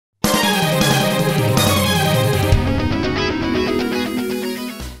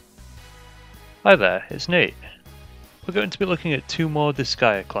Hi there, it's Nate. We're going to be looking at two more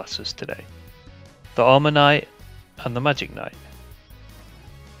Disgaea classes today. The Armor Knight and the Magic Knight.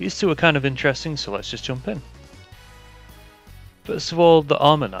 These two are kind of interesting, so let's just jump in. First of all, the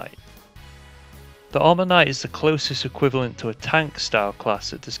Armor Knight. The Armor Knight is the closest equivalent to a tank style class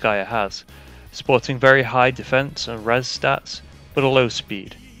that Disgaea has, sporting very high defense and res stats, but a low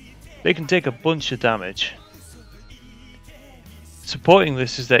speed. They can take a bunch of damage. Supporting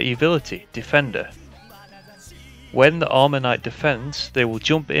this is their ability, Defender. When the Armor Knight defends, they will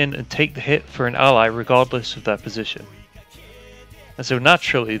jump in and take the hit for an ally regardless of their position. And so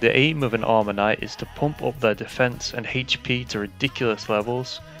naturally the aim of an Armor Knight is to pump up their defense and HP to ridiculous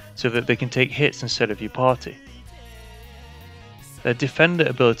levels so that they can take hits instead of your party. Their Defender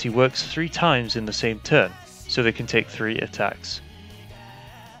ability works 3 times in the same turn, so they can take 3 attacks.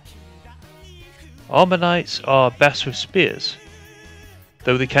 Armor Knights are best with spears,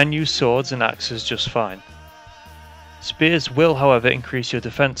 though they can use swords and axes just fine. Spears will, however, increase your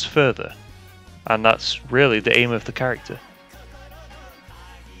defense further, and that's really the aim of the character.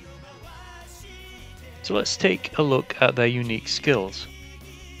 So let's take a look at their unique skills.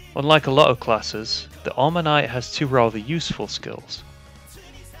 Unlike a lot of classes, the Armor Knight has 2 rather useful skills.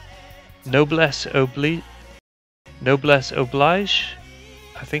 Noblesse Oblige,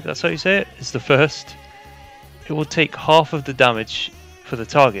 I think that's how you say it, is the first. It will take half of the damage for the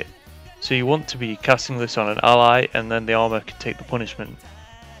target, so you want to be casting this on an ally and then the armor can take the punishment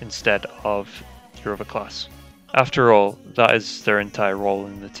instead of your other class. After all, that is their entire role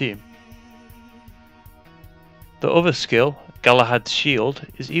in the team. The other skill, Galahad's Shield,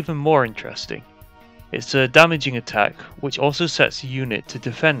 is even more interesting. It's a damaging attack which also sets the unit to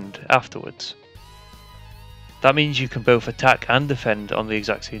defend afterwards. That means you can both attack and defend on the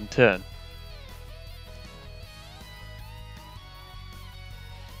exact same turn.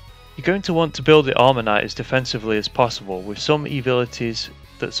 You're going to want to build the Armor Knight as defensively as possible with some abilities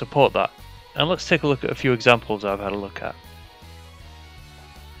that support that, and let's take a look at a few examples I've had a look at.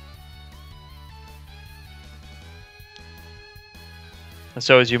 And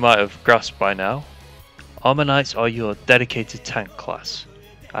so, as you might have grasped by now, Armor Knights are your dedicated tank class,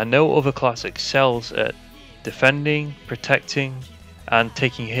 and no other class excels at defending, protecting, and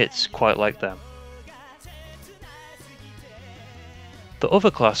taking hits quite like them. The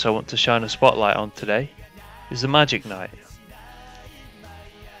other class I want to shine a spotlight on today is the Magic Knight.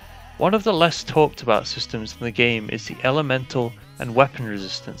 One of the less talked about systems in the game is the elemental and weapon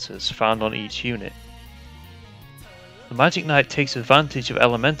resistances found on each unit. The Magic Knight takes advantage of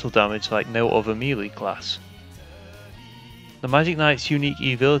elemental damage like no other melee class. The Magic Knight's unique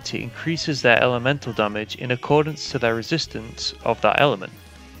ability increases their elemental damage in accordance to their resistance of that element.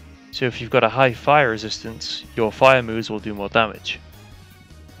 So if you've got a high fire resistance, your fire moves will do more damage.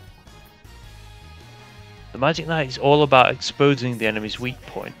 The Magic Knight is all about exposing the enemy's weak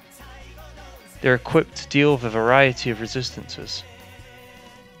point. They're equipped to deal with a variety of resistances.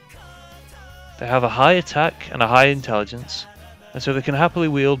 They have a high attack and a high intelligence, and so they can happily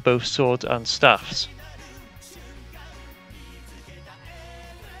wield both swords and staffs.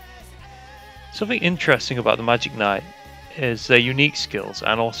 Something interesting about the Magic Knight is their unique skills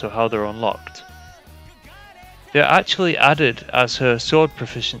and also how they're unlocked. They're actually added as her sword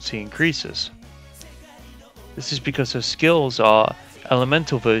proficiency increases. This is because her skills are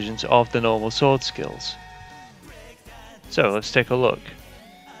elemental versions of the normal sword skills. So let's take a look.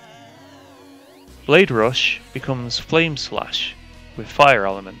 Blade Rush becomes Flame Slash with fire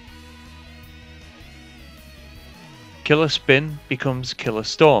element. Killer Spin becomes Killer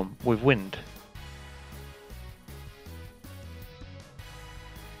Storm with wind.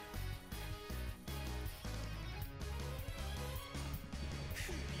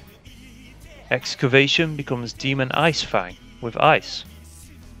 Excavation becomes Demon Ice Fang with ice.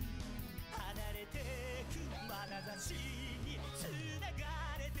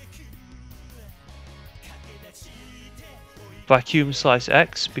 Vacuum Slice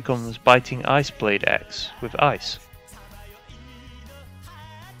X becomes Biting Ice Blade X with ice.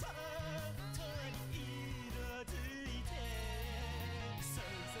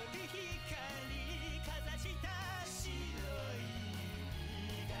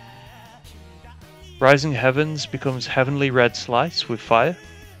 Rising Heavens becomes Heavenly Red Slice with fire.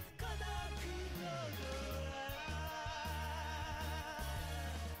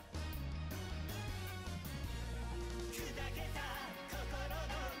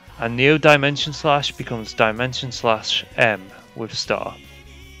 And Neo Dimension Slash becomes Dimension Slash M with star.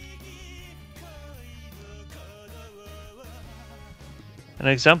 An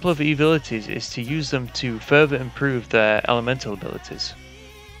example of abilities is to use them to further improve their elemental abilities.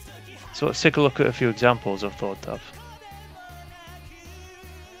 So let's take a look at a few examples I've thought of.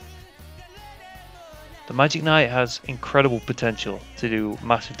 The Magic Knight has incredible potential to do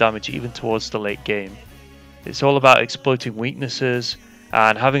massive damage even towards the late game. It's all about exploiting weaknesses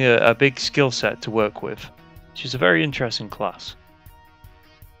and having a big skill set to work with, which is a very interesting class.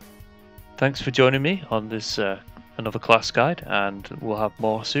 Thanks for joining me on this another class guide, and we'll have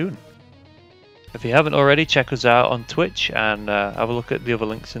more soon. If you haven't already, check us out on Twitch and have a look at the other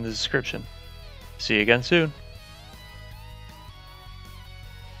links in the description. See you again soon.